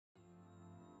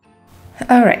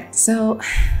All right, so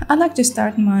I'd like to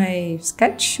start my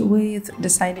sketch with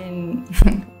deciding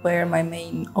where my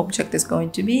main object is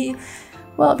going to be.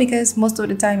 Well, because most of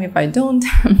the time, if I don't,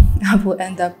 I will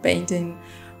end up painting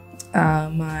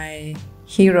my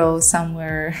hero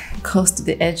somewhere close to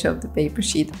the edge of the paper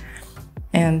sheet.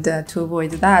 And to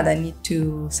avoid that, I need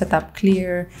to set up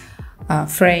clear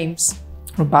frames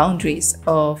or boundaries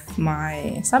of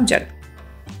my subject.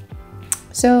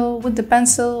 So with the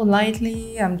pencil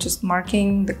lightly, I'm just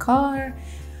marking the car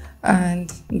and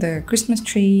the Christmas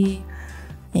tree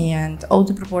and all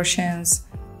the proportions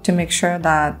to make sure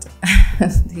that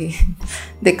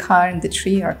the car and the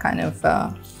tree are kind of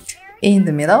in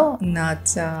the middle,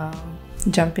 not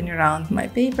jumping around my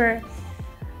paper.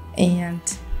 And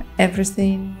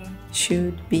everything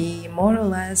should be more or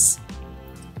less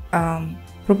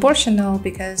proportional,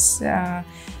 because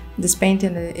this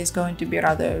painting is going to be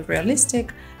rather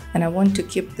realistic and I want to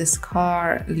keep this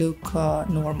car look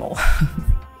normal.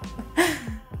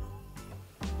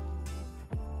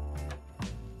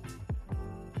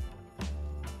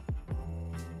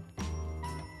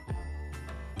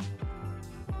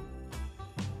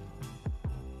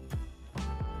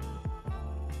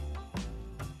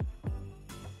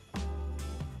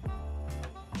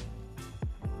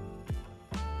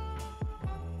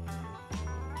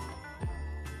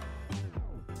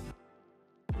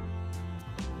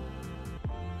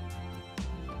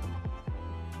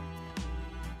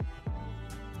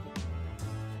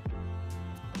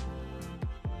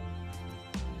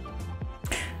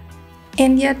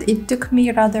 And yet it took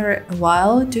me rather a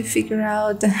while to figure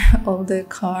out all the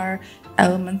car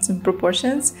elements and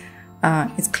proportions.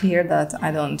 It's clear that I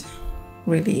don't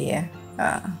really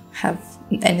have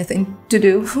anything to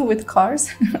do with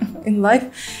cars in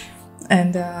life.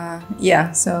 And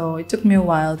yeah, so it took me a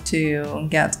while to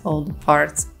get all the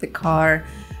parts of the car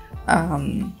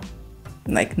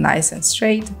like nice and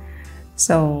straight,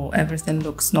 so everything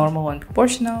looks normal and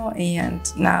proportional. And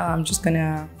now I'm just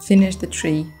gonna finish the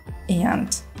tree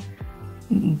and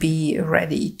be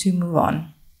ready to move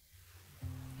on.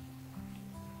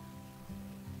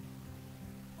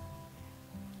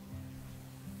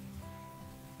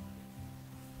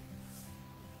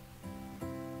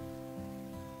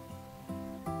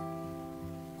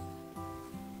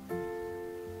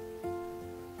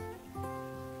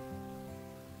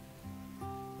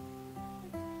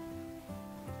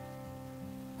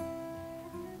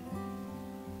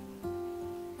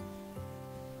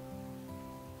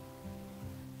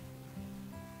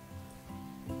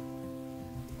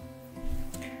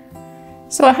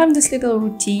 So I have this little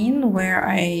routine where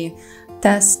I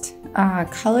test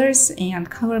colors and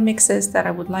color mixes that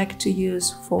I would like to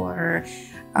use for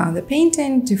the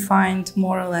painting to find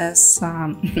more or less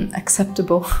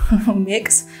acceptable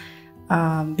mix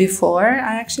before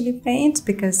I actually paint,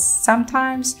 because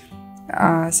sometimes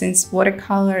since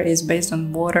watercolor is based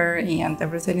on water and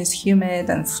everything is humid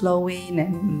and flowing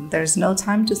and there's no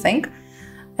time to think,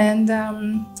 and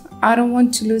I don't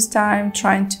want to lose time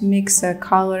trying to mix a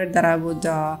color that I would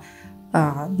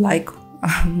like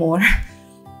more.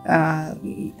 Yeah,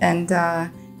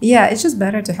 it's just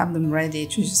better to have them ready,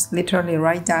 to just literally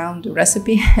write down the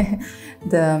recipe,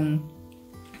 the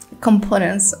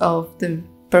components of the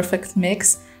perfect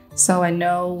mix, so I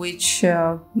know which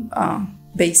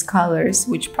base colors,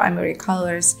 which primary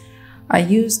colors I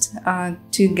used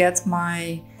to get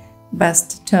my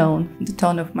best tone, the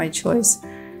tone of my choice.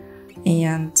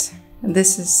 And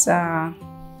this is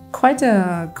quite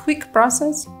a quick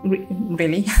process,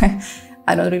 really.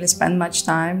 I don't really spend much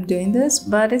time doing this,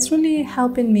 but it's really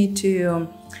helping me to,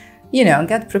 you know,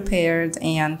 get prepared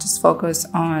and just focus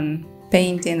on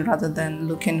painting rather than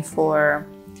looking for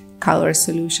color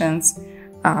solutions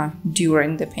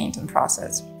during the painting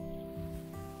process.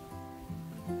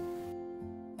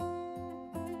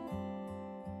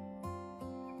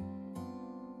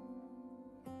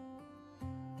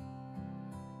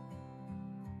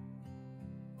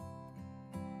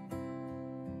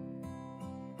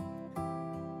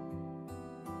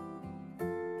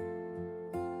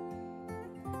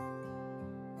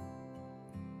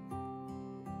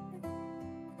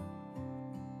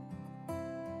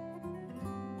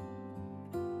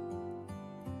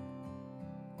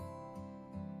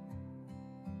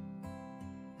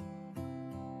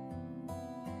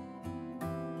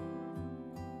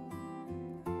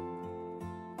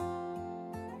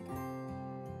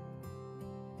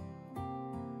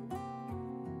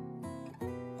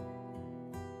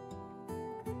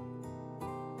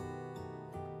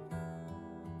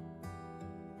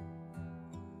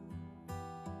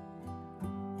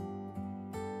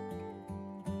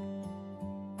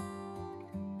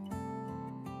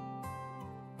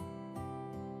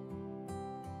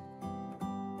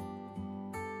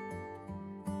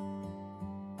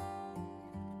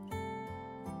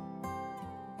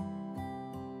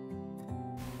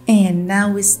 And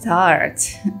now we start.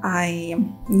 I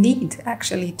need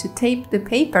actually to tape the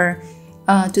paper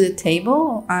to the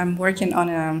table. I'm working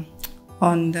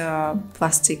on the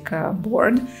plastic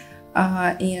board,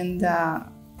 and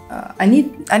I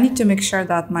need to make sure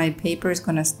that my paper is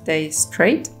gonna stay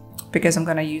straight, because I'm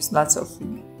gonna use lots of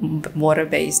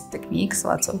water-based techniques,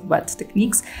 lots of wet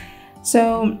techniques.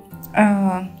 So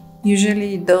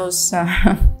usually those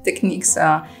techniques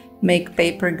make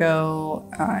paper go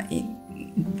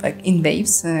in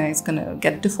waves. It's gonna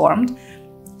get deformed.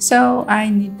 So I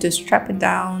need to strap it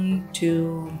down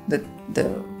to the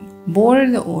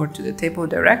board or to the table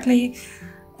directly,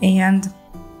 and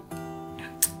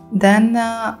then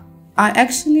I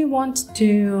actually want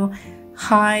to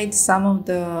hide some of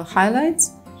the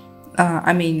highlights.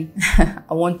 I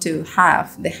want to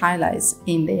have the highlights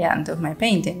in the end of my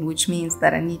painting, which means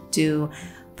that I need to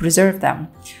preserve them.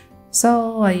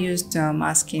 So I used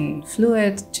masking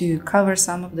fluid to cover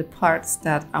some of the parts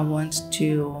that I want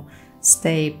to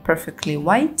stay perfectly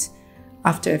white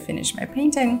after I finish my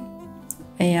painting.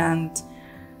 And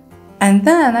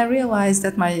then I realized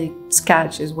that my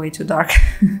sketch is way too dark.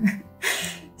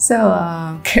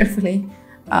 So carefully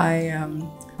I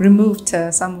removed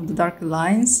some of the darker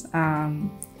lines,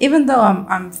 even though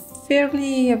I'm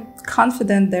fairly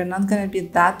confident they're not going to be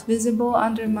that visible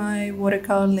under my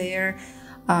watercolor layer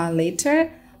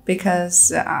later, because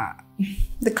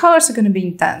the colors are going to be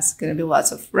intense. Going to be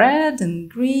lots of red and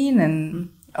green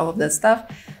and all of that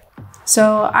stuff.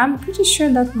 So I'm pretty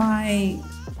sure that my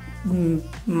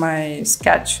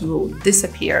sketch will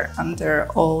disappear under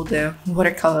all the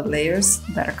watercolor layers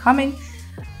that are coming.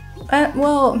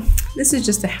 Well, this is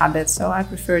just a habit, so I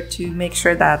prefer to make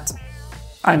sure that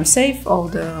I'm safe. All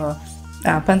the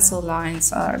pencil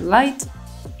lines are light,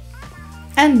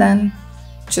 and then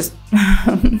just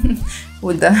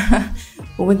with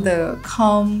the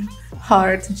calm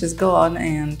heart, just go on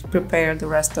and prepare the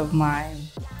rest of my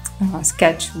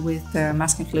sketch with the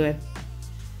masking fluid.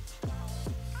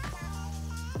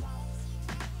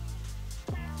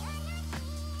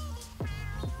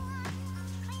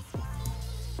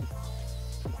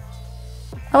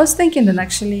 I was thinking that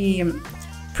actually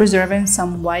preserving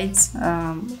some whites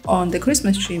on the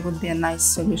Christmas tree would be a nice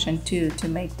solution too, to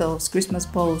make those Christmas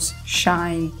balls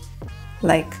shine,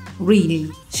 like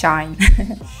really shine.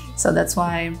 So that's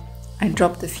why I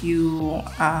dropped a few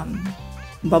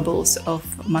bubbles of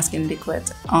masking liquid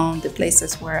on the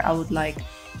places where I would like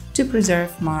to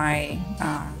preserve my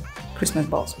Christmas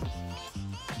balls.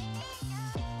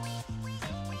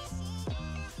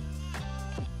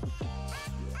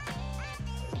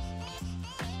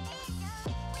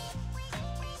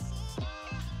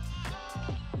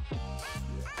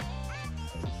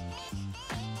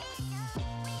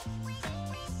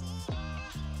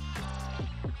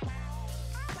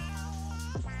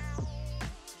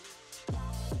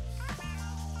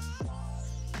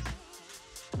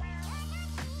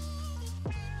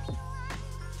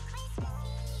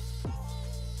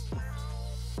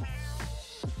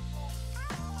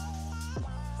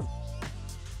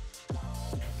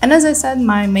 And as I said,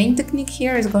 my main technique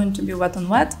here is going to be wet on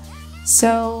wet.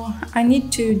 So I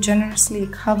need to generously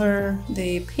cover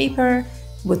the paper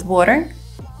with water.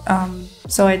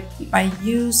 So I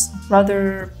use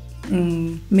rather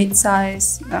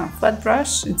mid-size flat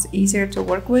brush. It's easier to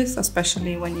work with,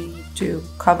 especially when you need to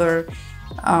cover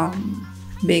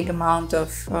big amount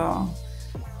of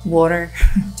water,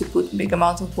 to put big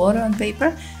amount of water on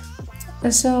paper.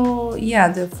 So yeah,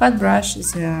 the flat brush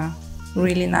is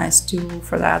really nice tool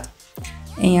for that.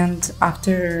 And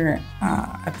after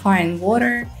applying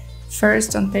water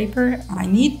first on paper, I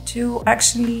need to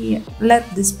actually let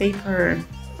this paper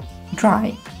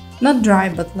dry. Not dry,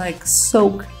 but like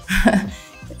soak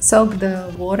soak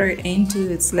the water into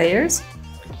its layers,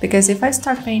 because if I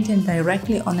start painting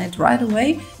directly on it right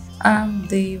away,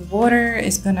 the water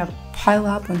is gonna pile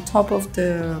up on top of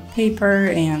the paper,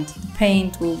 and the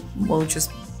paint will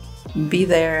just be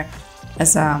there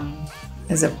as a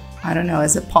I don't know,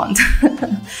 as a pond.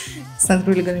 It's not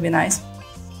really going to be nice.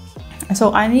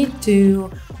 So I need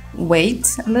to wait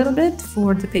a little bit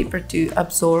for the paper to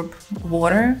absorb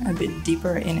water a bit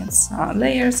deeper in its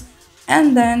layers,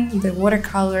 and then the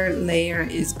watercolor layer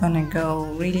is gonna go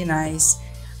really nice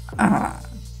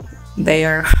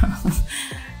there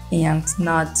and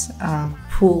not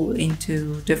pull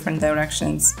into different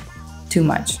directions too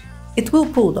much. It will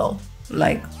pull though,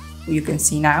 like you can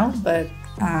see now, but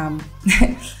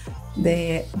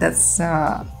that's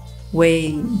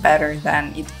way better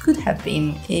than it could have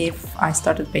been if I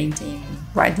started painting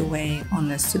right away on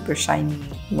a super shiny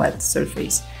wet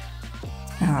surface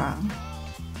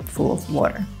full of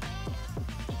water.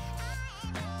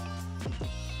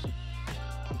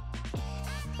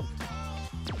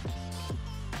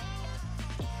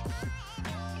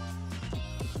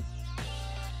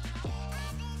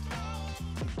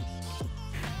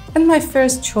 And my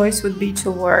first choice would be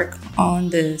to work on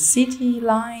the city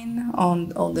line,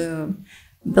 on all the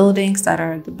buildings that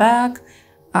are at the back.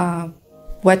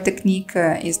 Wet technique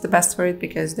is the best for it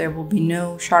because there will be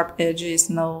no sharp edges,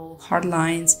 no hard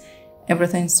lines,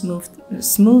 everything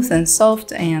smooth and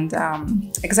soft, and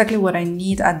exactly what I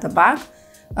need at the back,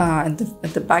 at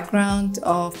the background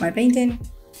of my painting.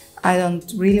 I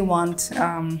don't really want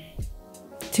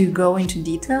to go into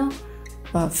detail.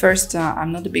 First,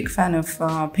 I'm not a big fan of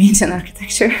painting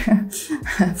architecture,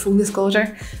 full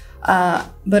disclosure.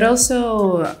 But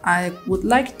also, I would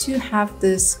like to have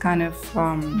this kind of,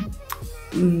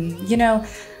 you know,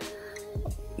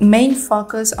 main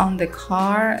focus on the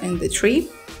car and the tree,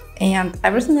 and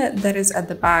everything that is at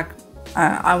the back.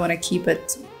 I want to keep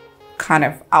it kind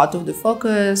of out of the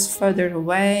focus, further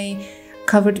away,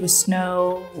 covered with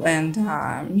snow, and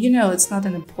you know, it's not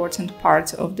an important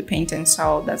part of the painting,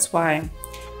 so that's why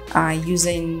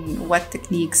using wet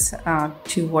techniques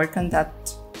to work on that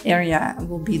area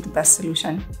will be the best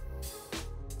solution.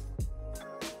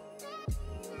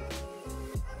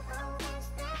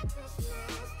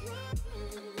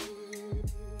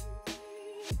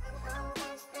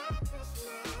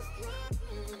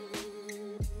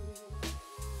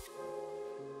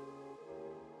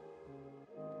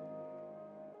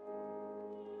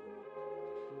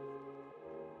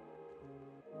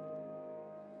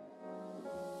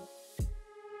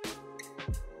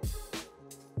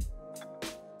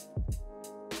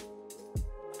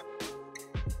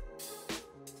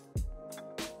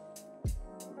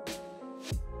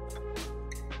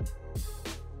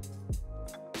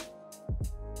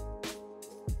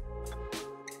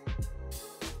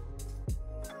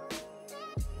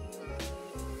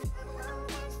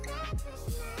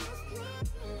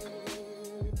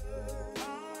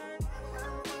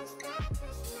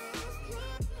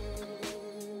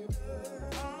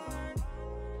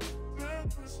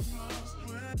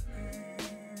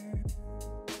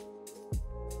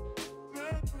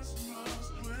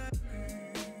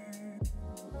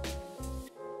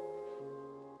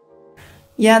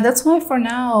 Yeah, that's why for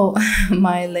now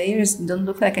my layers don't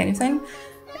look like anything.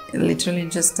 Literally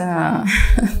just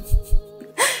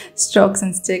strokes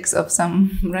and sticks of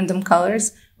some random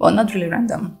colors. Well, not really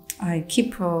random. I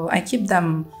keep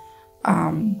them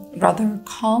rather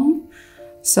calm.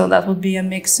 So that would be a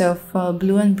mix of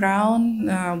blue and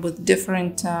brown with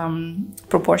different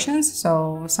proportions.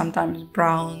 So sometimes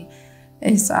brown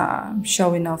is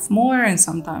showing off more, and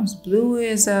sometimes blue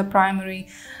is primary.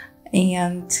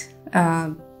 And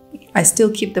I still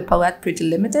keep the palette pretty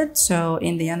limited, so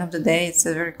in the end of the day, it's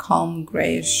a very calm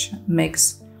grayish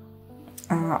mix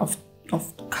of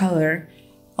color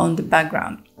on the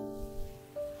background.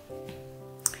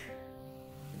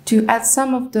 To add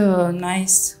some of the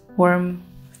nice, warm,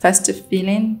 festive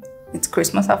feeling, it's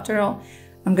Christmas after all,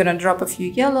 I'm gonna drop a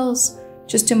few yellows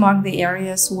just to mark the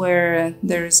areas where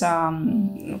there's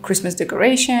Christmas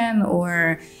decoration,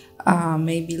 or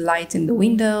maybe light in the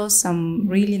windows, some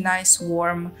really nice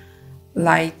warm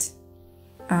light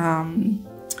at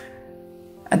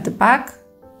the back.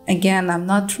 Again, I'm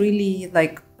not really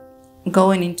like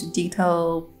going into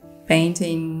detail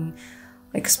painting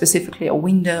like specifically a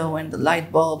window and the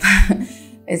light bulb.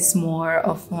 It's more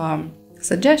of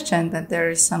suggestion that there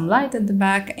is some light at the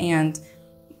back, and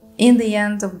in the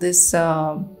end of this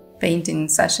painting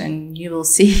session you will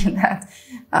see that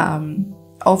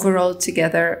overall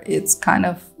together it's kind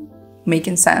of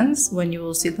making sense. When you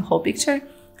will see the whole picture,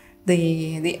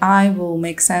 the eye will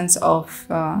make sense of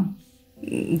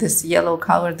this yellow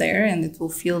color there, and it will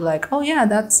feel like, oh yeah,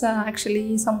 that's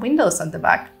actually some windows at the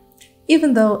back,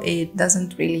 even though it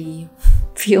doesn't really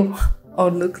feel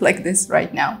or look like this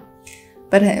right now.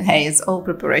 But hey, it's all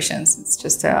preparations. It's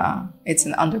just it's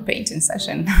an underpainting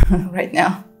session right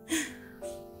now.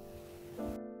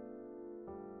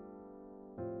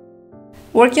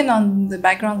 Working on the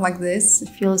background like this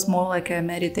feels more like a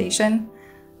meditation.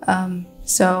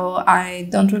 So I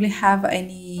don't really have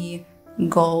any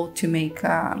goal to make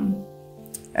a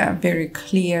very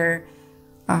clear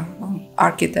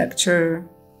architecture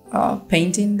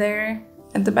painting there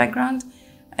at the background.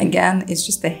 Again, it's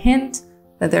just a hint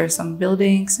that there are some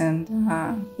buildings and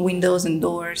windows and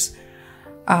doors.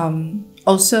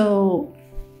 Also,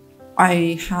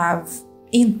 I have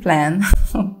in plan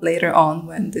later on,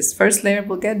 when this first layer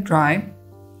will get dry,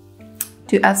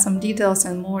 to add some details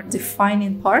and more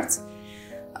defining parts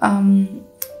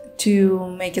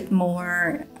to make it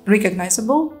more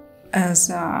recognizable as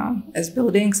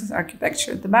buildings, as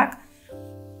architecture at the back.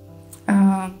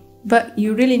 But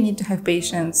you really need to have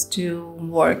patience to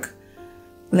work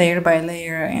layer by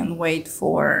layer and wait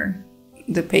for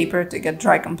the paper to get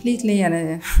dry completely.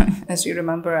 And as you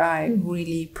remember, I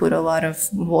really put a lot of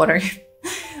water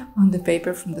on the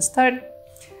paper from the start.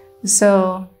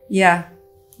 So yeah,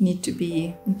 need to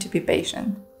be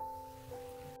patient.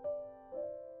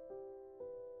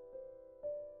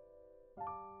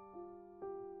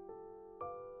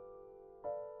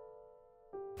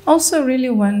 Also, really,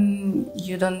 when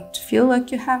you don't feel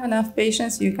like you have enough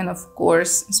patience, you can, of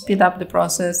course, speed up the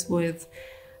process with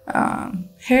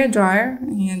hair dryer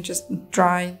and just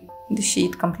dry the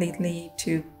sheet completely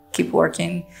to keep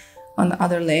working on the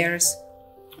other layers.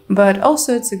 But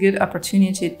also, it's a good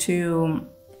opportunity to,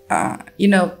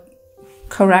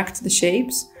 correct the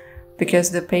shapes, because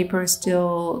the paper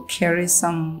still carries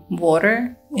some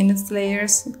water in its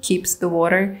layers. It keeps the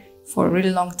water for a really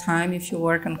long time if you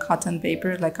work on cotton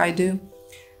paper like I do.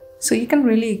 So you can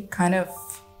really kind of,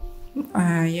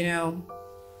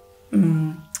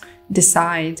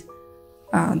 decide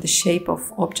the shape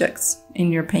of objects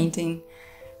in your painting.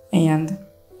 And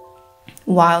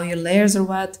while your layers are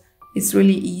wet, it's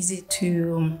really easy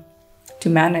to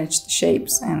manage the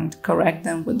shapes and correct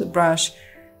them with the brush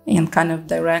and kind of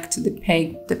direct the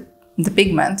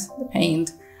pigment, the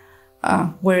paint,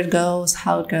 where it goes,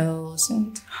 how it goes,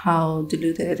 and how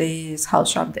diluted it is, how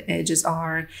sharp the edges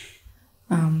are.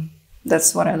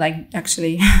 That's what I like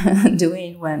actually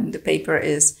doing when the paper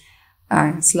is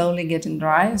slowly getting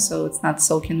dry, so it's not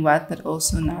soaking wet, but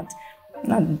also not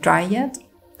dry yet.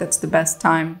 That's the best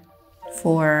time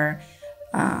for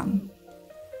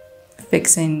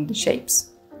fixing the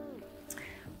shapes.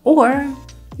 Or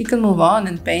you can move on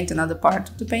and paint another part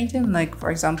of the painting, like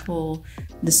for example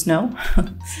the snow.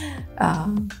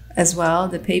 As well,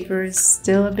 the paper is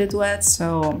still a bit wet,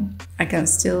 so I can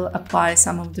still apply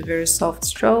some of the very soft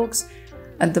strokes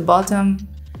at the bottom,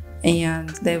 and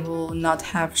they will not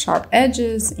have sharp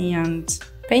edges. And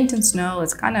painting snow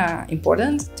is kind of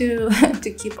important to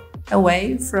keep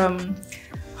away from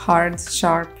hard,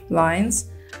 sharp lines,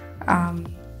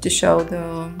 to show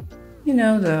the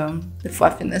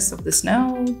fluffiness of the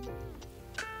snow.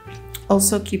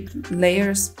 Also keep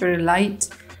layers very light,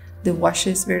 the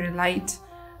washes very light.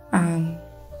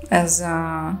 If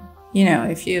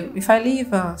I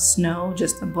leave snow,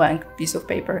 just a blank piece of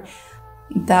paper,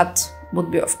 that would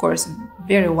be of course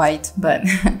very white, but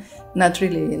not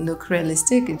really look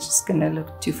realistic. It's just gonna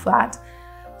look too flat.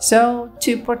 So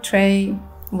to portray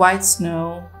white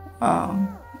snow,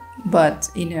 but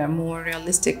in a more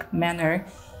realistic manner,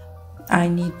 I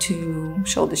need to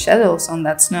show the shadows on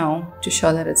that snow to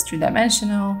show that it's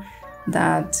three-dimensional,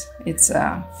 that it's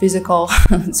physical,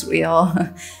 it's real.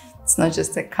 It's not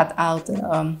just a cut out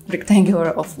rectangular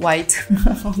of white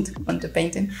on the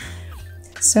painting.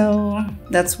 So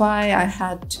that's why I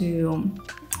had to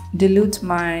dilute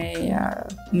my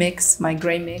my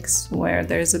gray mix, where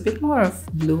there's a bit more of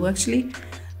blue actually,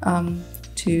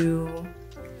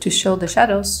 to show the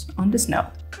shadows on the snow.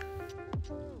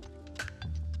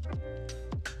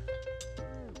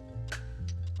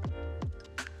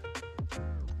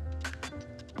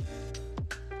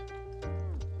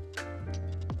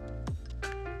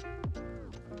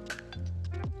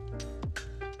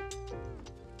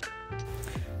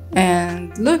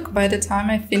 And look, by the time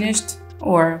I finished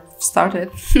or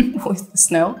started with the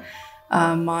snow,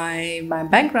 my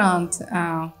background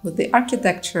with the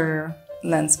architecture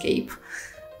landscape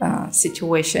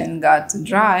situation got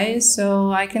dry,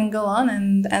 so I can go on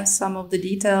and add some of the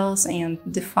details and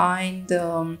define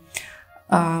the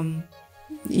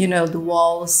the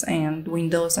walls and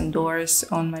windows and doors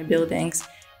on my buildings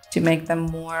to make them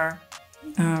more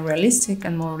realistic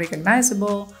and more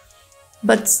recognizable.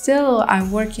 But still, I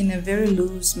work in a very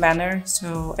loose manner,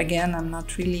 so again, I'm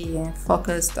not really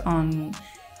focused on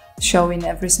showing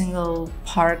every single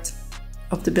part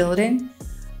of the building,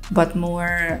 but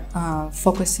more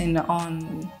focusing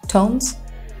on tones.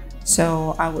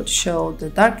 So I would show the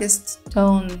darkest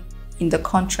tone in the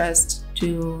contrast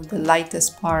to the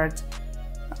lightest part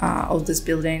of this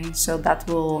building, so that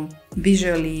will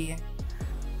visually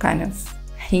kind of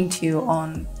hint you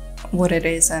on what it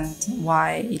is and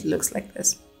why it looks like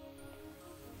this.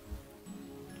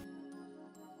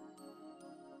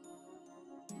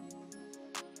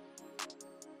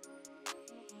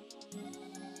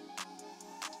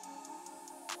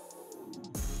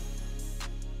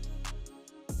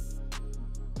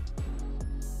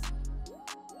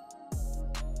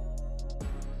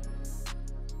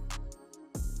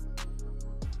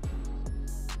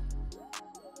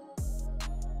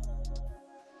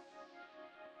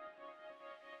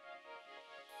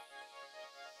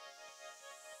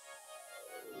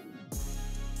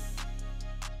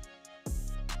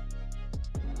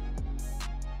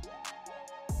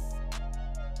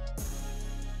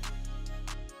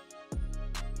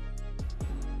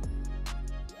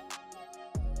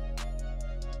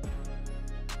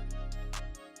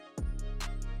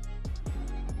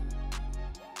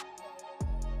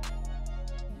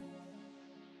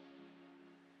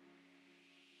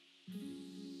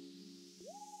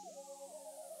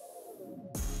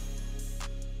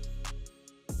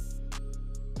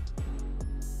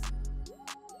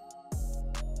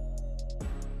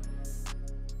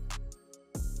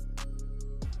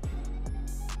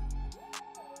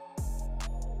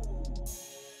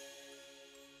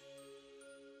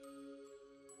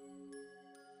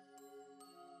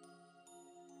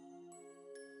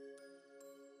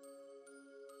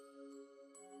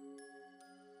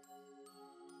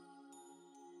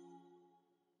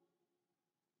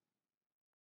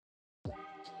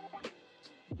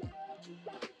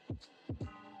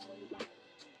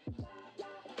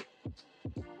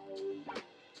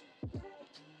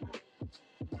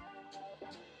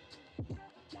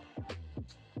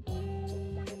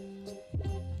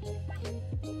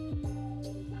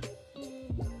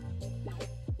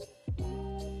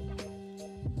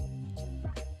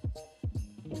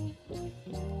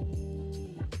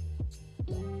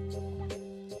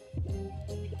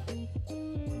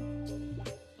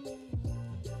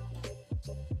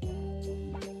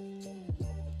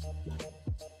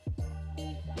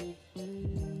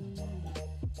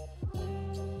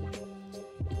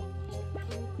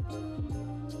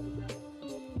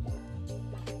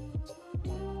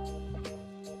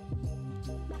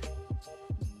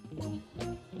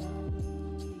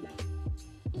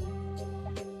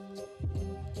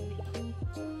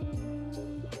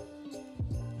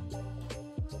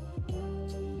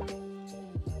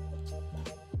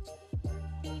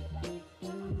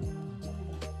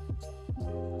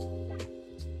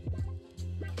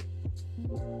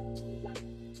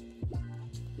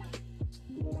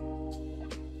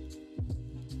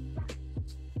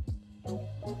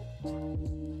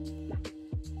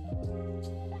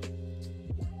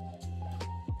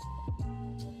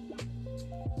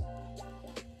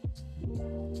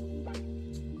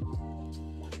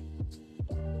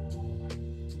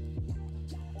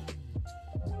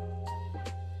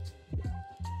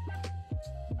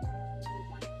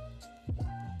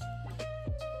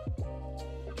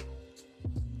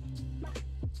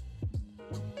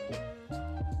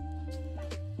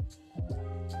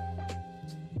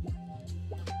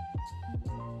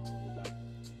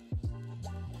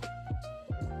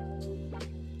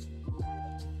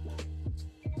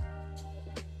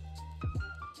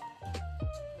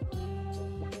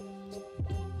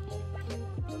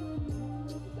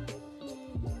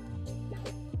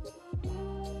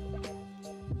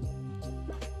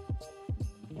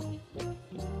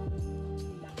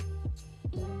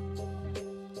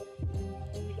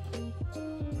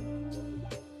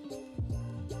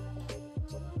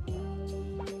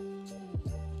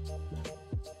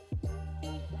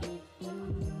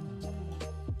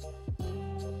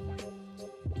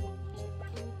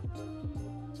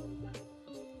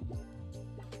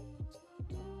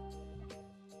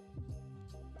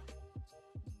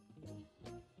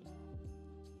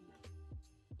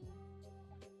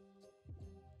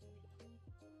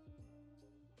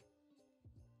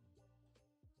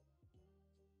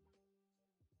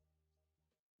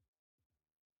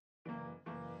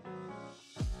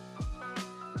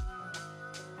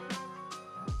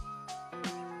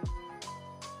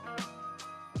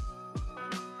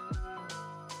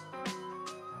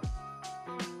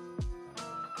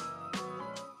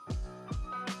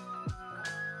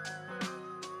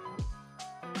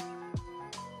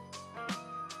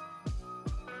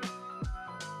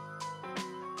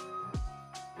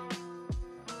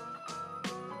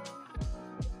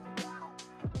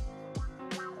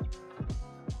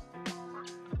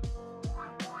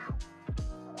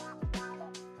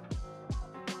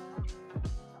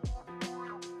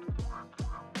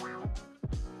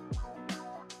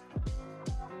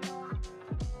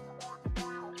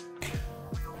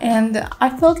 And I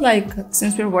felt like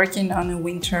since we're working on a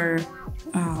winter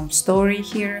story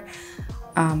here,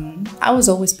 I was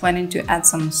always planning to add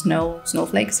some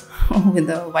snowflakes with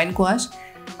the white gouache,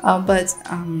 but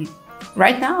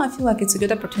right now I feel like it's a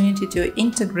good opportunity to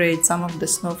integrate some of the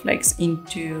snowflakes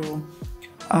into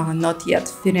not yet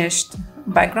finished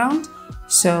background,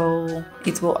 so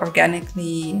it will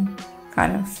organically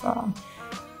kind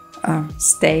of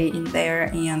stay in there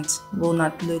and will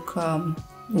not look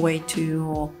way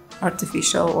too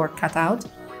artificial or cut out.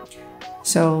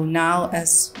 So now,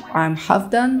 as I'm half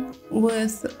done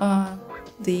with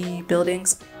the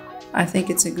buildings, I think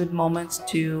it's a good moment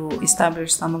to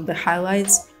establish some of the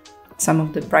highlights, some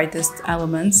of the brightest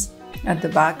elements at the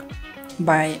back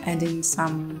by adding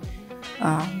some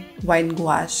white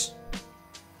gouache.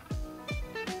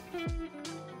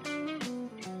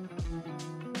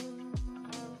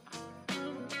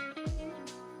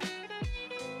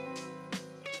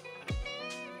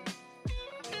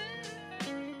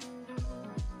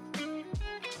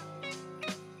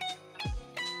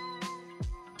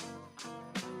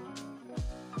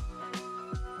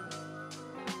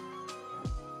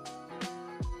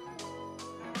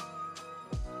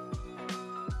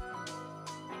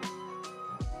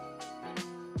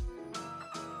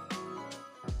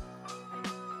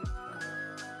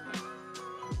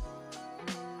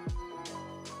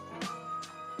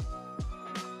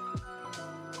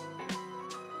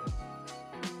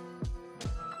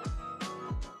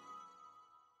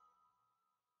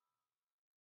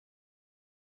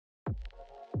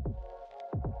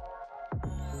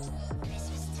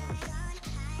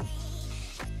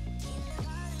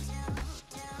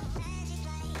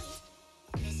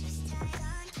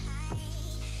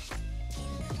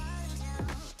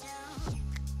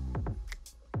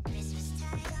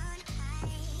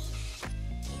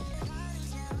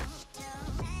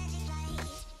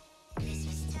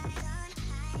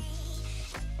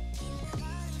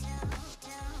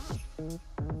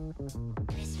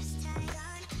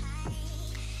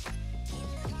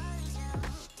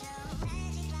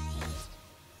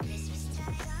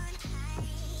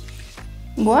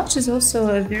 Gouache is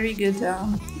also a very good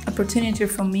opportunity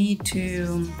for me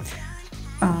to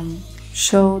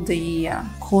show the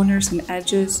corners and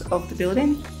edges of the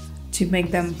building, to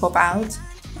make them pop out.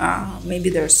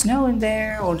 Maybe there's snow in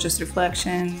there or just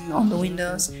reflection on the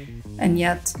windows, and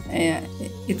yet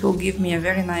it will give me a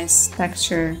very nice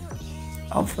texture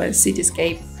of a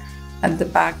cityscape at the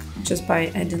back just by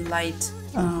adding light,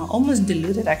 almost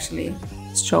diluted actually,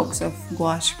 strokes of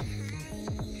gouache.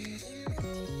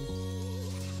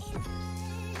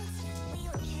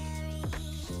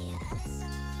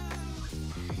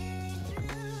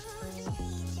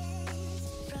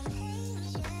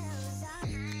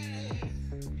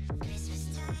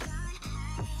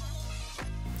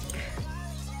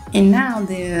 And now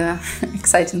the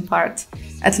exciting part,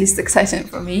 at least exciting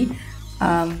for me.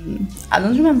 I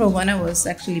don't remember when I was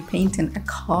actually painting a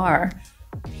car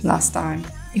last time,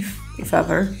 if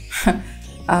ever.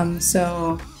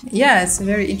 So yeah, it's a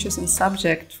very interesting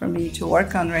subject for me to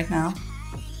work on right now.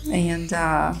 And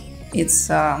it's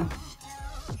the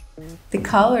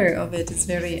color of it is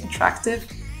very attractive.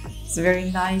 It's a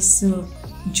very nice,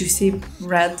 juicy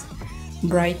red,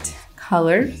 bright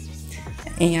color.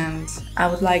 And I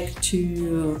would like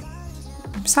to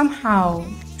somehow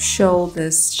show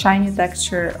this shiny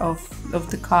texture of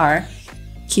the car,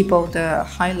 keep all the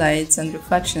highlights and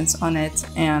reflections on it,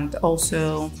 and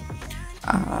also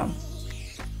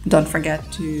don't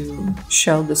forget to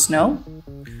show the snow,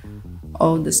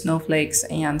 all the snowflakes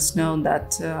and snow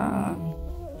that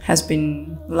has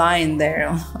been lying there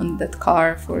on that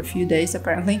car for a few days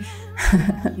apparently.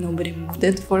 Nobody moved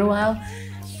it for a while.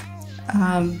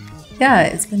 Yeah,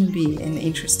 it's going to be an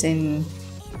interesting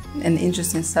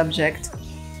subject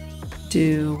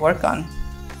to work on.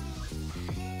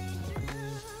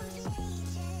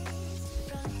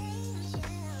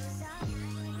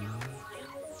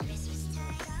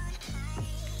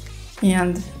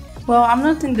 And well, I'm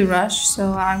not in the rush,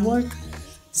 so I work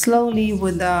slowly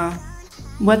with the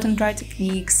wet and dry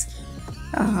techniques,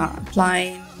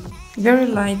 applying very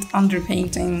light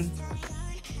underpainting.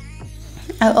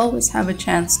 I always have a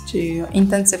chance to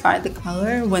intensify the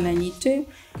color when I need to,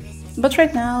 but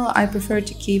right now I prefer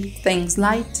to keep things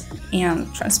light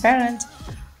and transparent,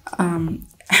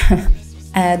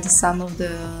 add some of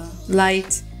the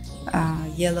light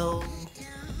yellow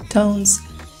tones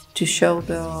to show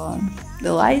the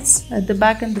lights at the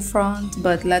back and the front,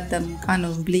 but let them kind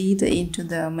of bleed into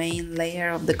the main layer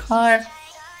of the car,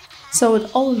 so it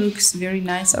all looks very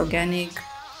nice, organic,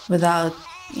 without,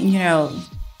 you know,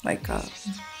 like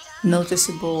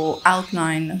noticeable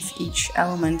outline of each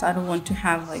element. I don't want to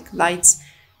have like lights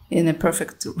in a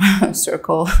perfect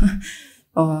circle,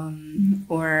 or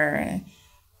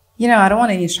I don't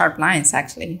want any sharp lines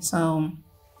actually. So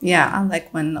yeah, I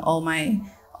like when all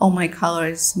my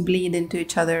colors bleed into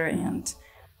each other and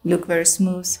look very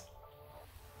smooth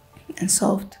and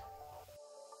soft.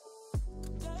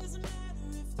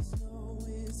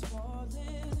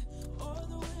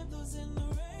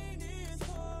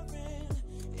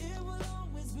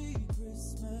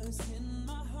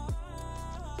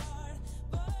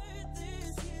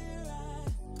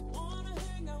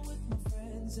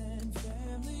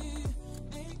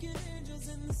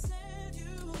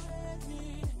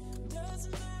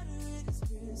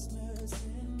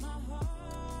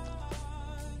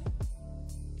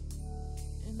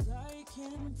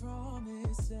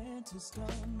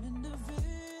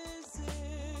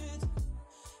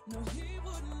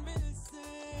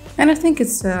 And I think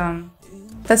it's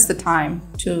that's the time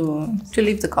to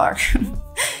leave the car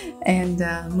and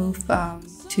move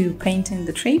to painting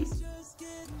the tree.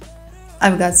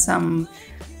 I've got some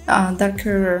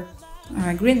darker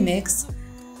green mix,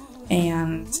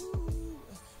 and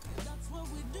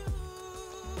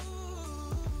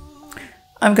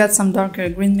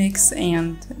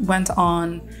went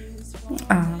on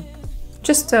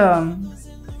just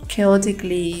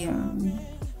chaotically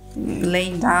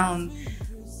laying down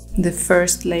the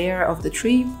first layer of the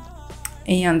tree,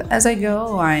 and as I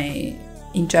go I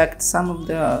inject some of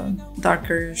the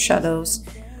darker shadows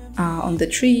on the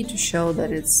tree to show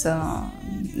that it's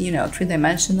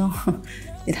three-dimensional.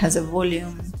 It has a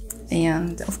volume,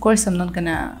 and of course I'm not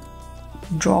gonna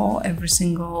draw every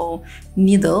single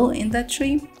needle in that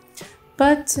tree,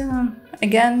 but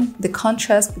again, the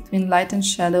contrast between light and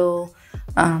shadow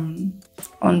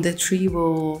on the tree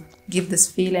will give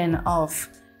this feeling of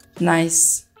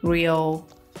nice real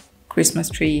Christmas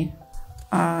tree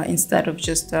instead of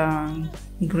just a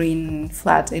green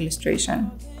flat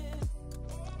illustration.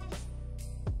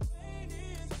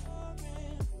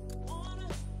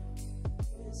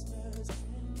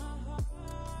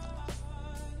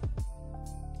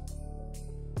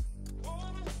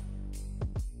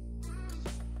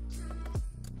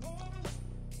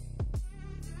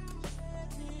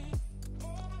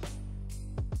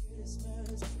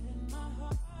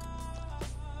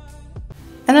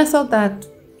 And I thought that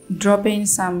dropping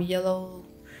some yellow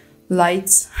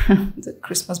lights, the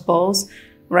Christmas balls,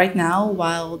 right now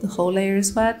while the whole layer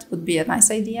is wet would be a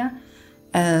nice idea,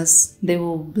 as they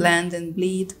will blend and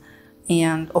bleed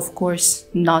and of course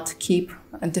not keep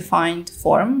a defined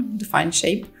form, defined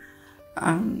shape,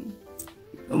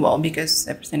 well, because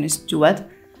everything is too wet.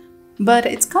 But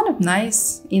it's kind of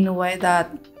nice in a way that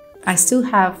I still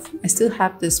have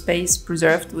the space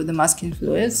preserved with the masking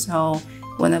fluid, so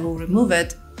when I will remove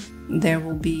it, there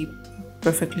will be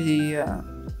perfectly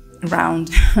round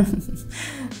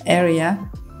area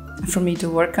for me to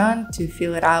work on, to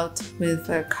fill it out with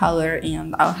color,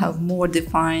 and I'll have more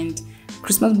defined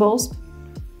Christmas balls.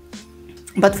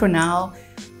 But for now,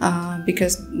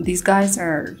 because these guys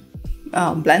are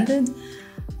blended,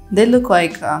 they look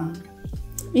like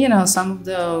some of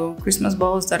the Christmas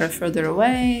balls that are further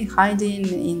away, hiding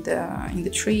in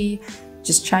the tree,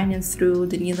 just shining through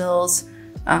the needles,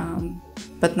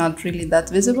 but not really that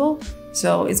visible.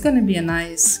 So it's going to be a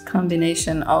nice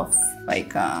combination of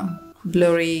like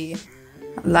blurry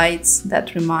lights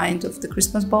that remind of the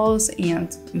Christmas balls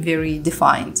and very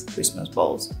defined Christmas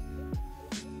balls.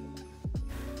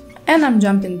 And I'm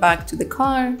jumping back to the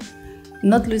car,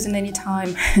 not losing any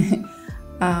time,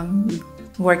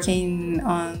 working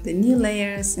on the new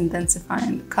layers,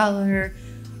 intensifying the color.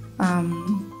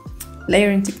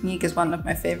 Layering technique is one of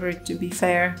my favorite, to be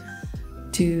fair,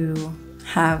 to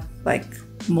have like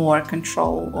more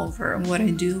control over what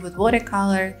I do with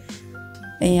watercolor.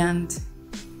 And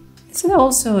it's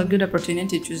also a good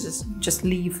opportunity to just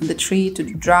leave the tree to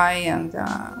dry and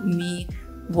me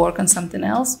work on something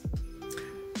else.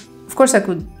 Of course, I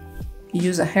could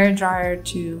use a hair dryer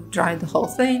to dry the whole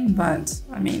thing, but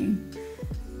I mean,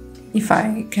 if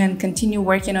I can continue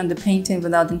working on the painting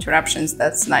without interruptions,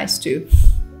 that's nice too.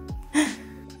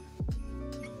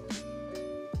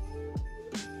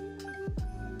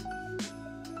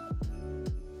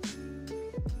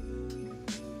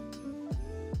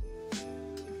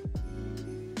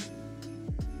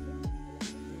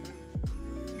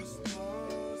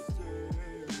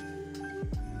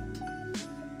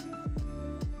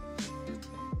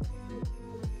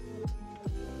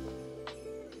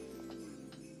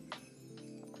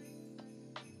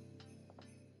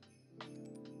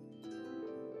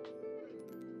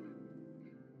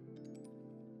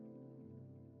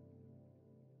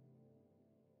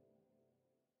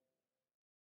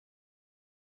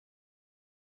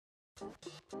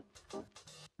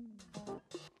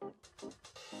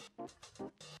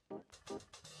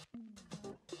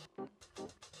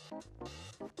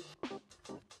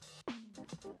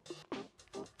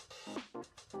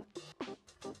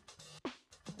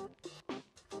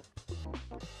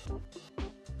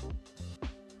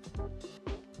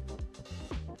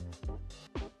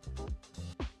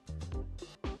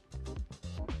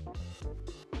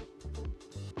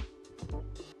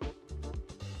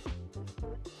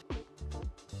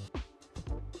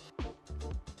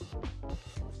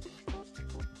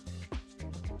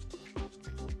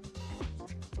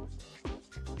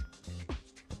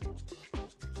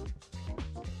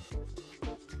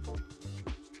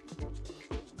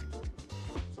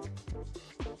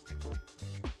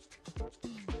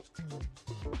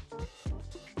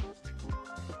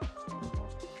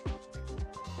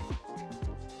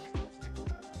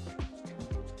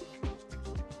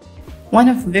 One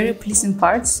of the very pleasing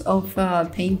parts of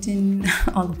painting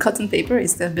on cotton paper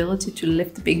is the ability to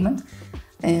lift the pigment,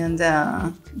 and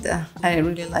I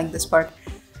really like this part.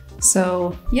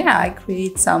 So yeah, I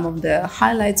create some of the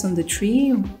highlights on the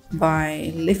tree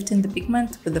by lifting the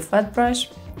pigment with the flat brush.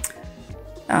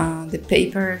 The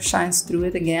paper shines through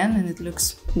it again, and it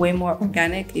looks way more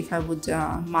organic if I would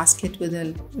mask it with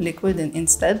a liquid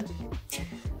instead.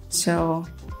 So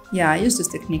yeah, I use this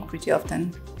technique pretty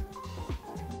often.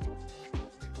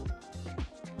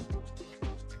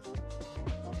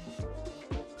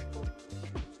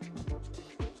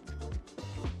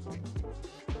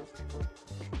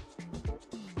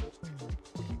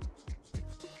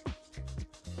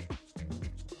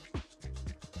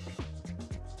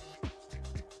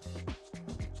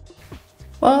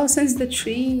 Well, since the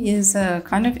tree is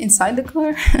kind of inside the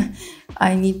car,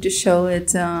 I need to show it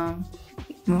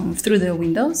through the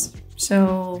windows.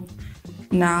 So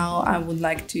now I would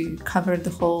like to cover the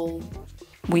whole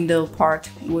window part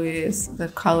with the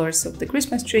colors of the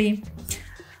Christmas tree.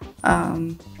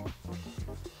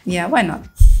 Yeah, why not?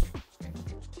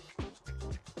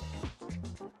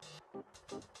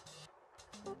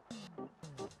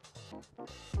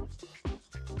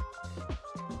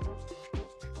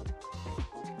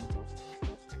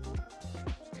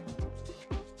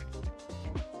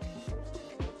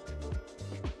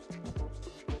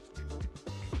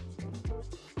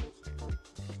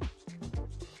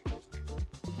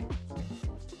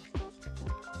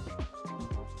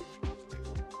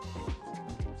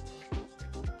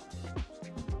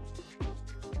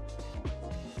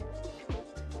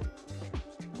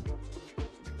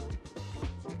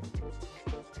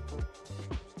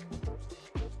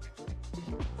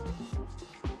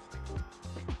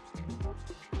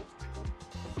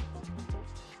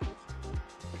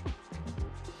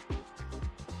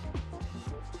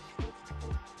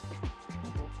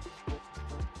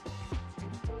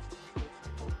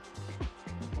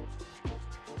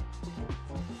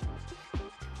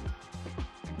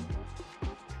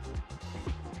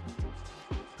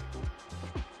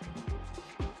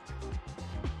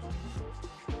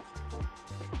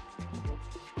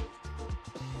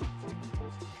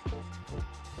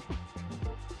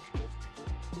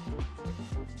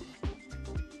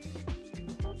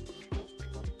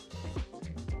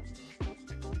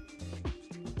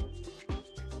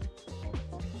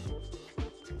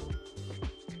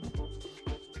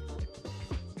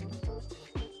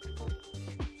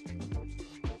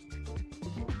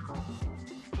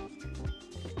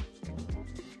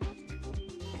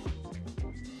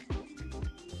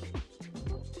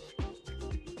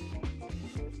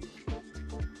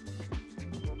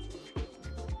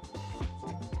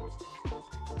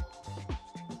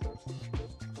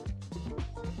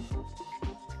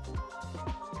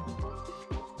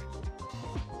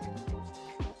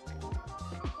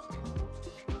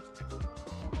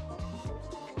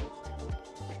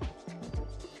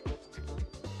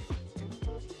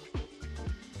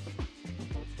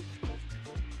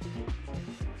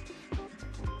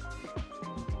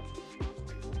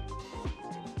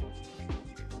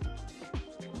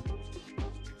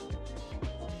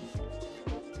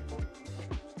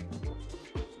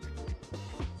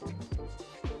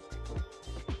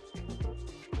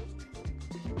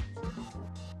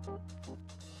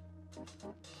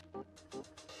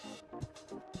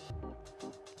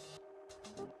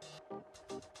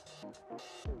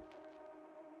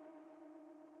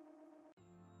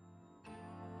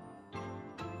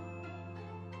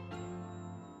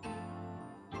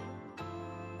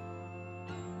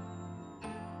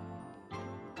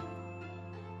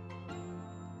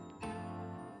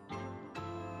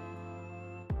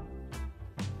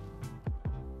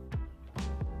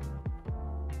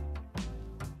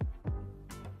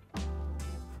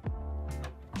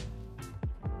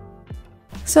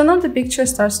 So now the picture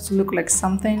starts to look like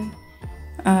something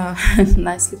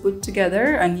nicely put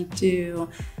together. I need to,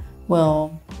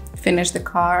 well, finish the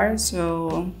car,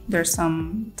 so there's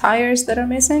some tires that are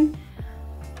missing.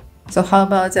 So how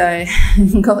about I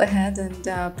go ahead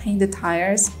and paint the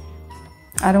tires.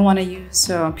 I don't want to use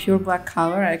pure black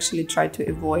color. I actually try to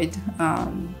avoid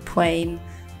plain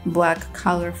black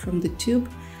color from the tube.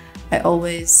 I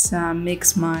always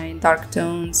mix my dark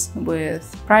tones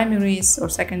with primaries or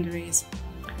secondaries.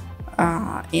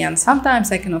 And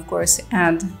sometimes I can, of course,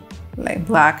 add like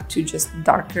black to just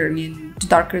darker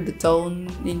the tone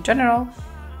in general.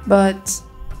 But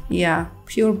yeah,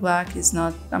 pure black is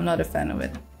not, I'm not a fan of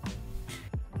it.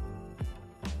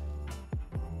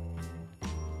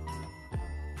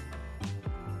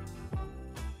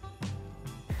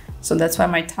 So that's why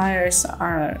my tires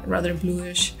are rather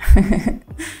bluish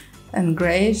and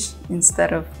grayish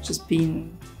instead of just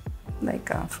being like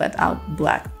a flat out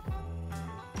black.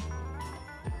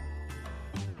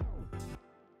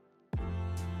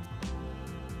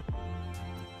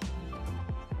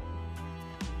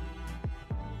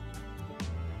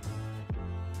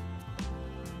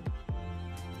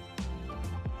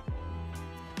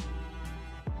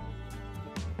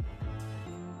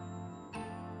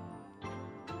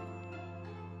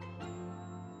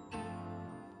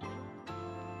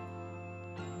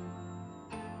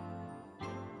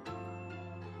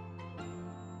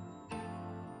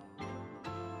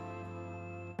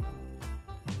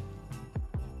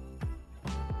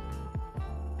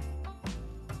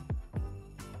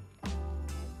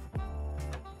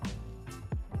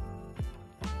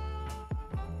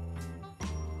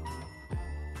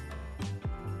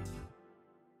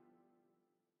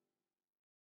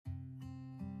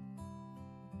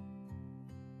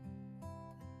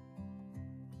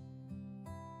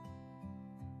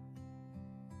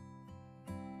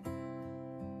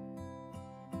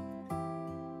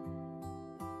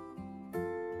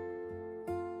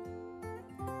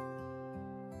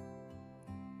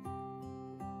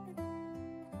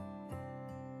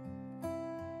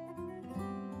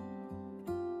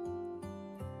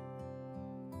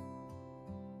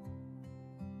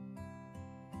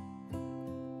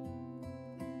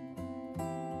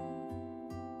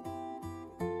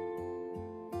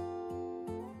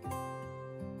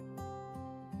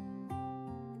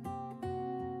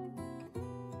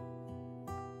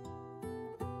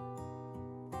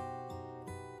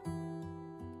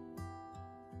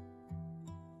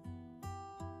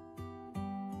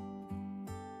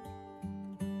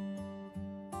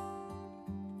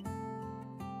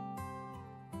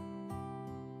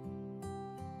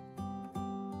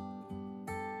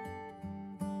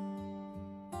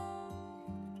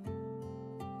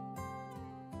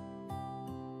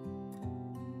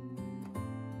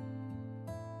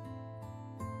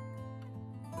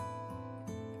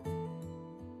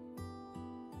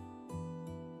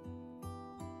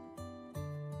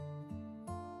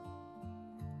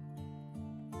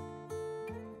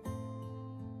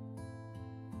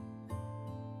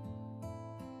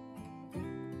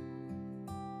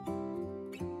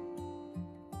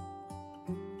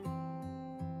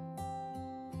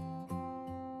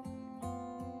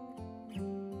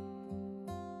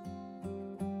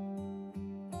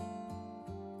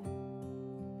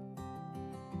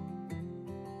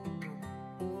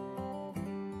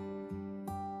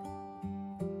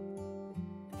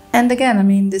 And again, I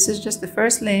mean, this is just the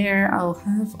first layer. I'll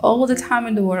have all the time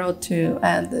in the world to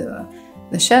add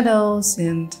the shadows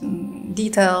and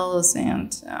details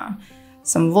and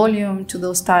some volume to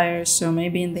those tires. So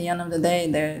maybe in the end of the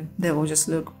day, they will just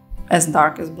look as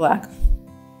dark as black.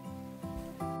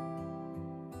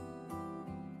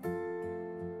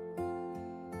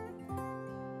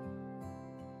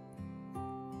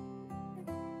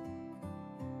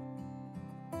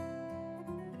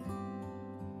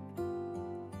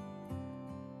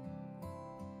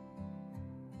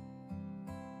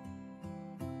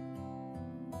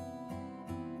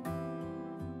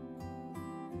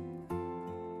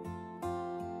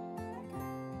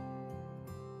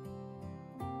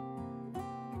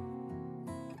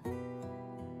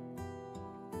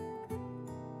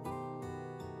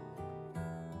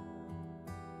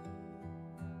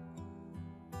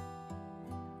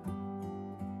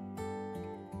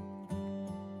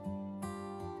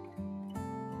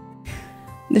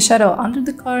 The shadow under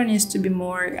the car needs to be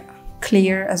more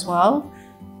clear as well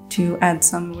to add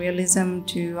some realism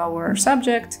to our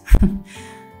subject.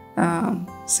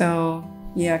 So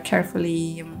yeah,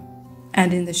 carefully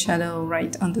adding the shadow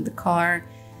right under the car.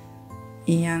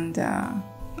 And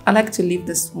I like to leave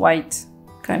this white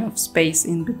kind of space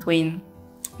in between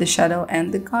the shadow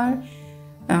and the car.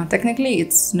 Technically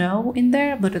it's snow in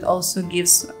there, but it also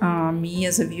gives me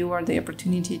as a viewer the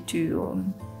opportunity to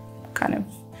kind of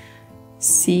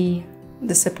see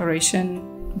the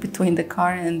separation between the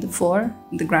car and the floor,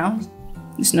 the ground,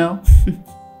 the snow.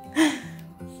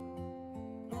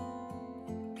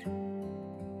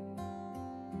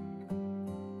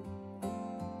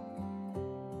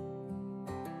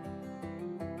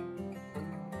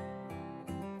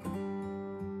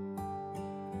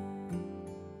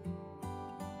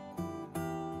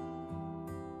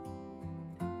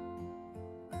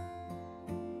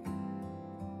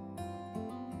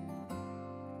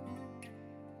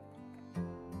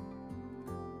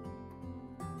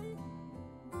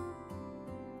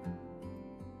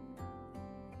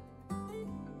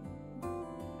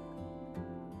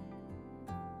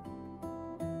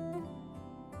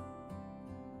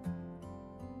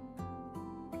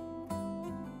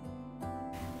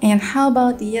 And how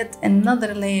about yet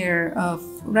another layer of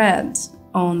red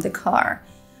on the car?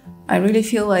 I really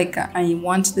feel like I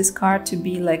want this car to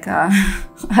be like a,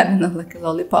 I don't know, like a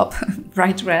lollipop,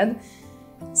 bright red.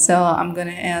 So I'm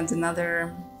gonna add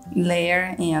another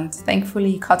layer, and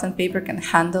thankfully cotton paper can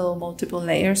handle multiple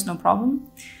layers, no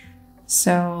problem.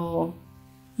 So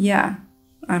yeah,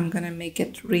 I'm gonna make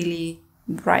it really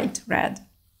bright red.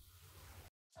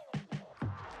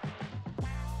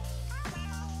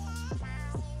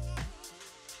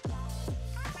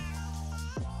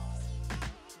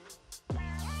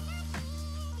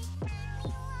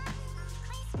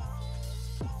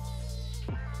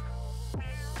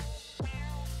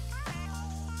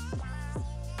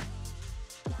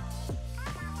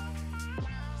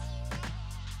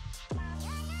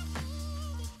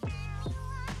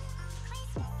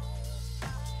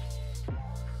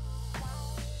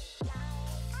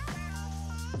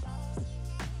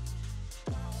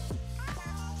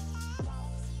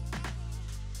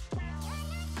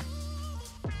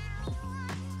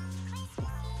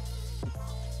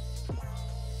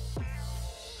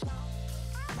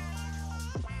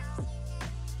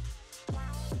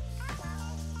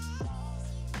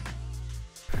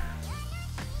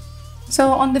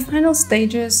 So on the final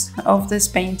stages of this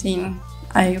painting,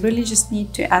 I really just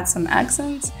need to add some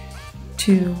accents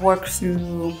to work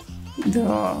through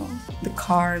the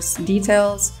car's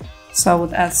details. So I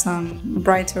would add some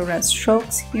brighter red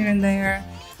strokes here and there,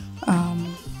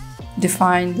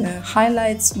 define the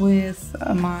highlights with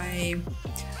my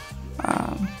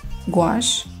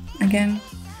gouache again,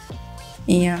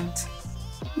 and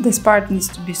this part needs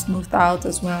to be smoothed out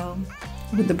as well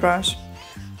with the brush.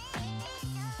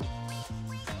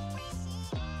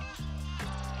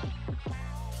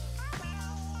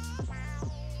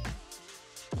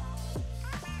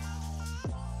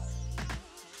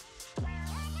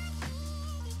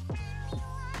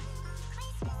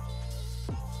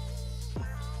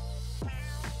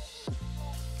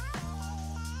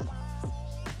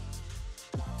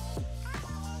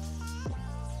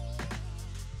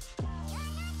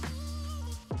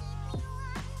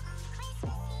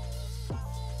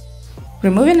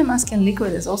 Removing the masking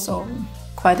liquid is also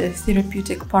quite a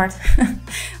therapeutic part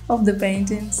of the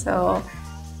painting, so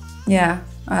yeah,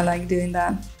 I like doing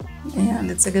that,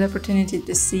 and it's a good opportunity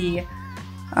to see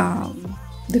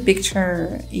the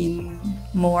picture in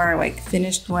more like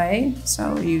finished way,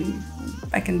 so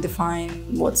I can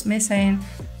define what's missing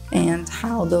and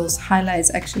how those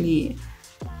highlights actually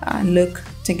look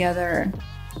together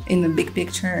in the big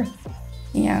picture,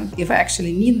 and if I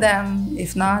actually need them.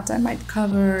 If not, I might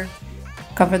cover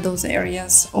those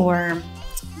areas or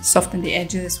soften the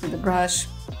edges with a brush.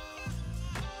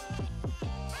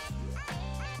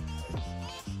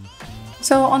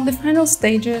 So on the final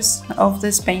stages of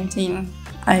this painting,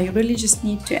 I really just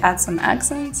need to add some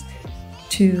accents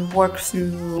to work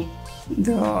through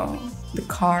the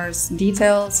car's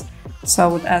details. So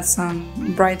I would add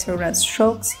some brighter red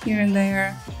strokes here and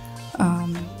there,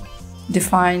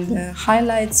 define the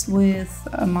highlights with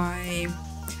my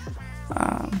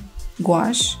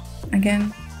gouache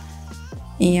again,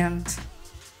 and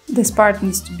this part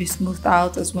needs to be smoothed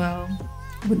out as well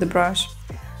with the brush.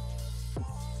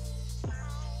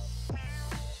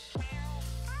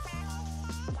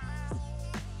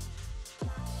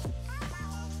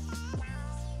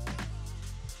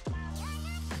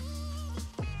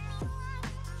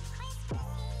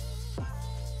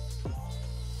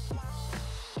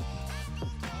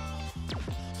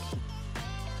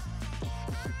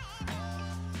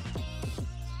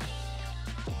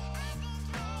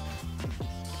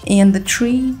 And the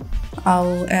tree,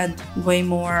 I'll add way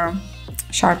more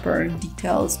sharper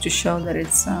details to show that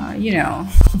it's, you know,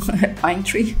 a pine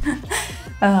tree.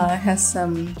 Has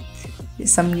some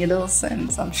needles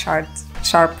and some sharp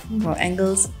sharp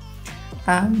angles.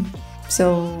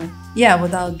 So yeah,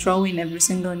 without drawing every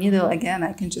single needle, again,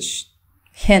 I can just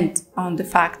hint on the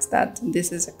fact that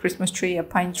this is a Christmas tree, a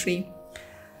pine tree.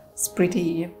 It's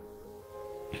pretty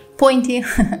pointy.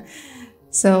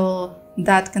 So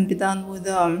that can be done with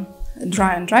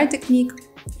dry and dry technique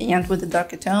and with a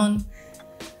darker tone.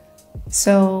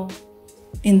 So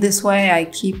in this way, I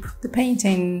keep the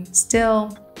painting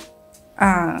still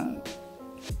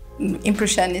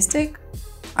impressionistic.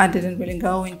 I didn't really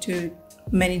go into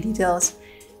many details,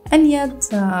 and yet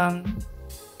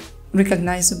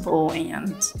recognizable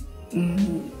and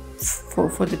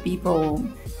for the people,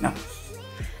 no.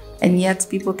 And yet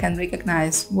people can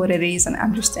recognize what it is and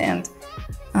understand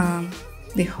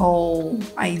the whole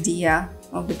idea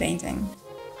of the painting.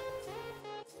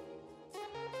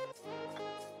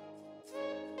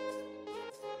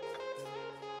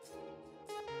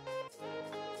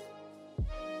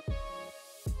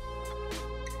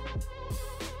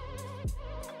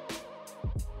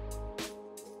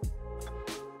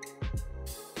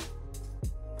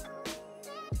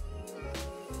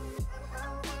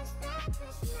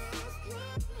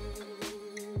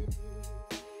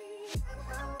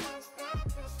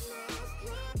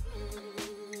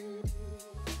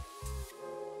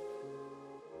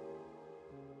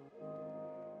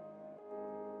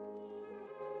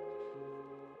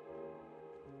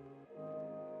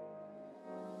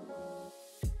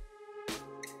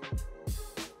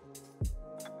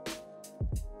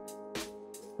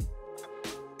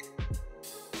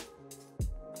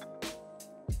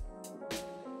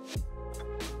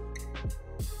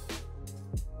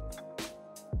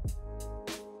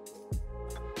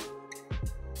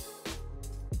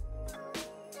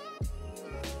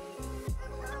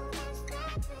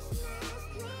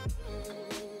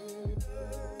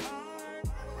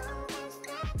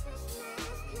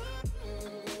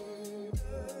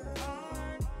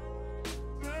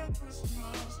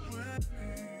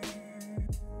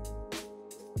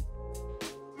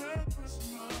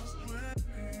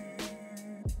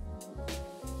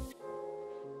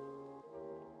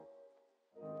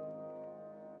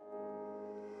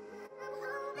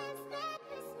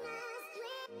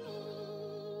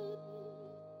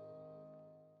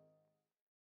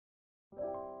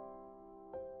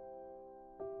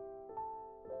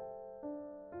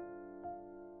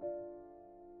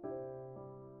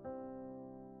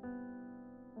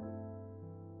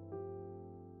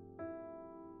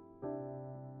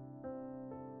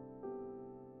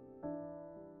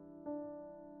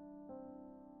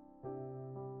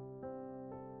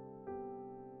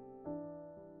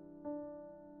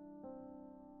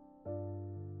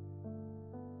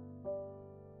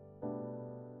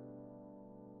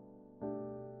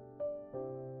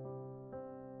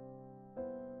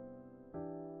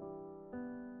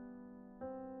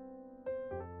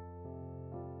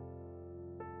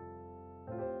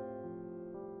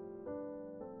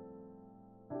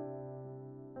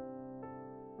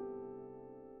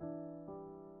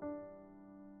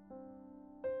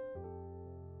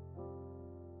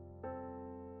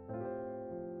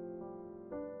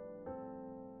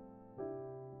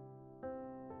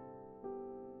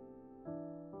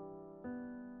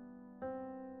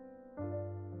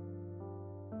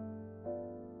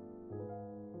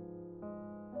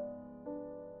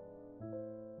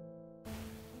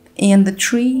 In the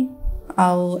tree,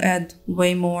 I'll add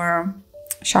way more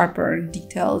sharper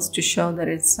details to show that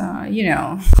it's,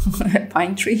 a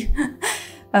pine tree.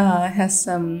 Has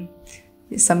some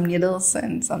needles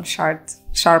and some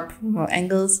sharp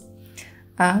angles.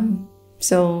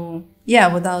 So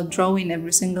yeah, without drawing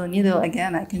every single needle,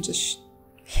 again, I can just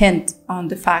hint on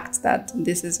the fact that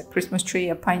this is a Christmas tree,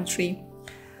 a pine tree.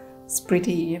 It's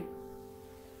pretty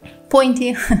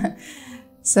pointy.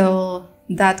 So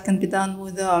that can be done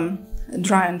with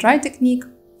dry and dry technique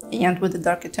and with a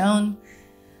darker tone.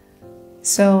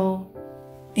 So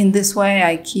in this way,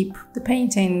 I keep the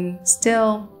painting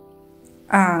still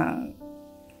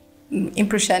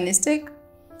impressionistic.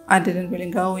 I didn't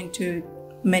really go into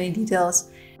many details,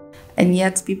 and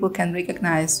yet people can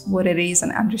recognize what it is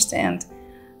and understand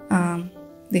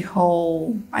the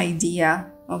whole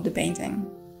idea of the painting.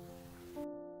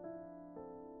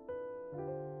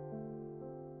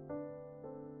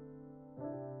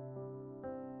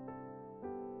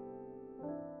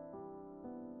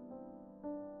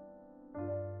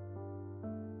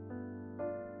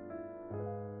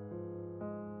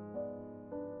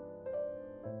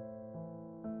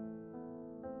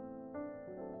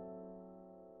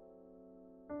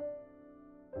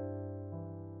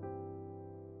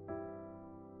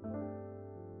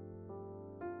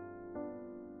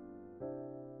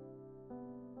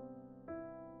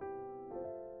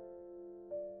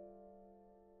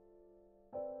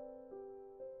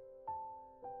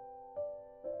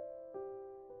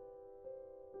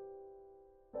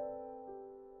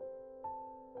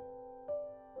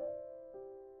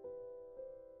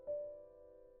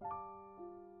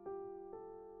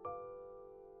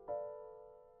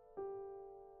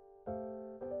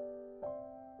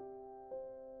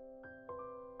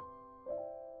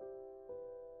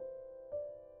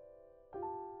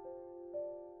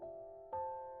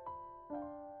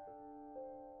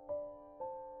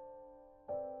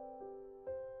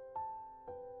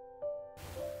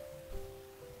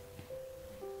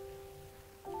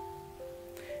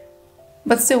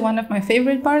 But still, one of my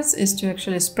favorite parts is to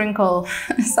actually sprinkle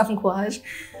some gouache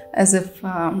as if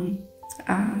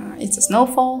it's a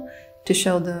snowfall to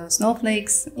show the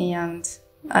snowflakes, and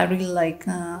I really like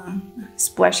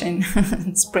splashing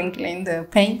and sprinkling the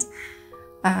paint,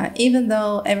 even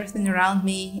though everything around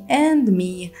me and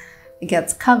me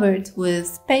gets covered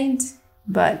with paint.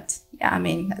 But yeah, I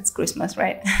mean, it's Christmas,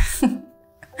 right?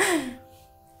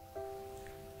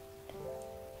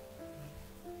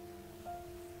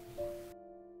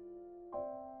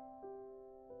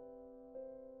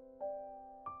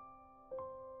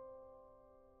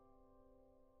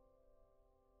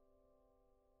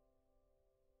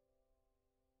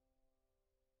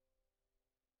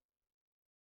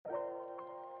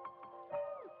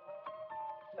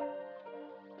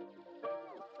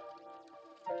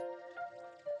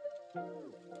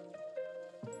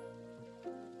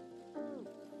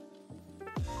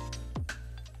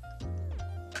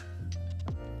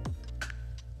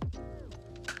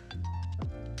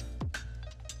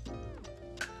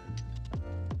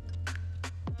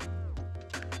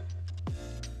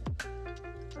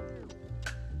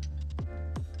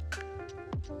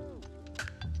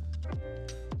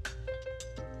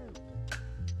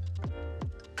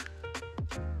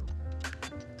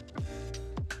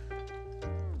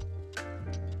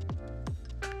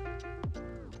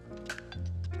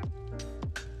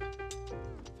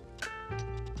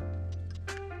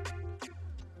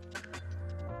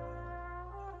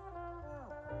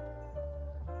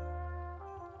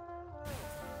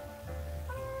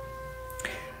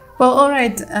 Well, all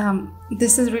right,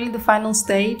 this is really the final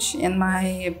stage, and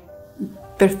my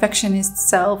perfectionist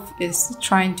self is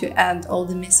trying to add all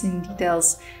the missing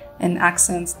details and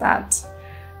accents that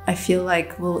I feel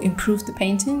like will improve the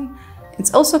painting.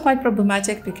 It's also quite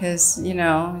problematic because, you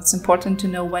know, it's important to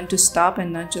know when to stop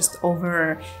and not just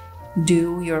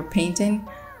overdo your painting.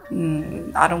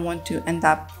 I don't want to end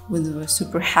up with a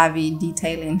super heavy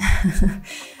detailing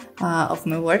of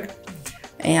my work.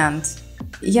 And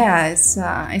yeah,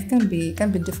 it can be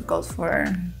difficult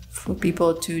for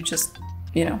people to just,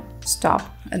 you know,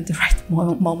 stop at the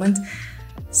right moment.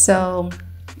 So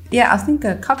yeah, I think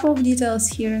a couple of details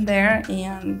here and there,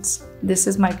 and this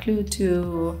is my clue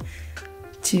to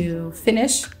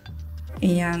finish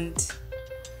and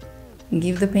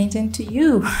give the painting to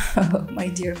you, my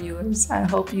dear viewers. I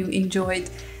hope you enjoyed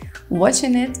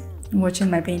watching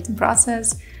my painting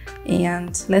process.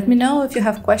 And let me know if you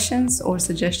have questions or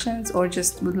suggestions, or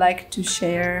just would like to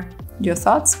share your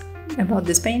thoughts about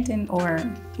this painting or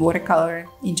watercolor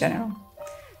in general.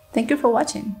 Thank you for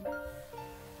watching.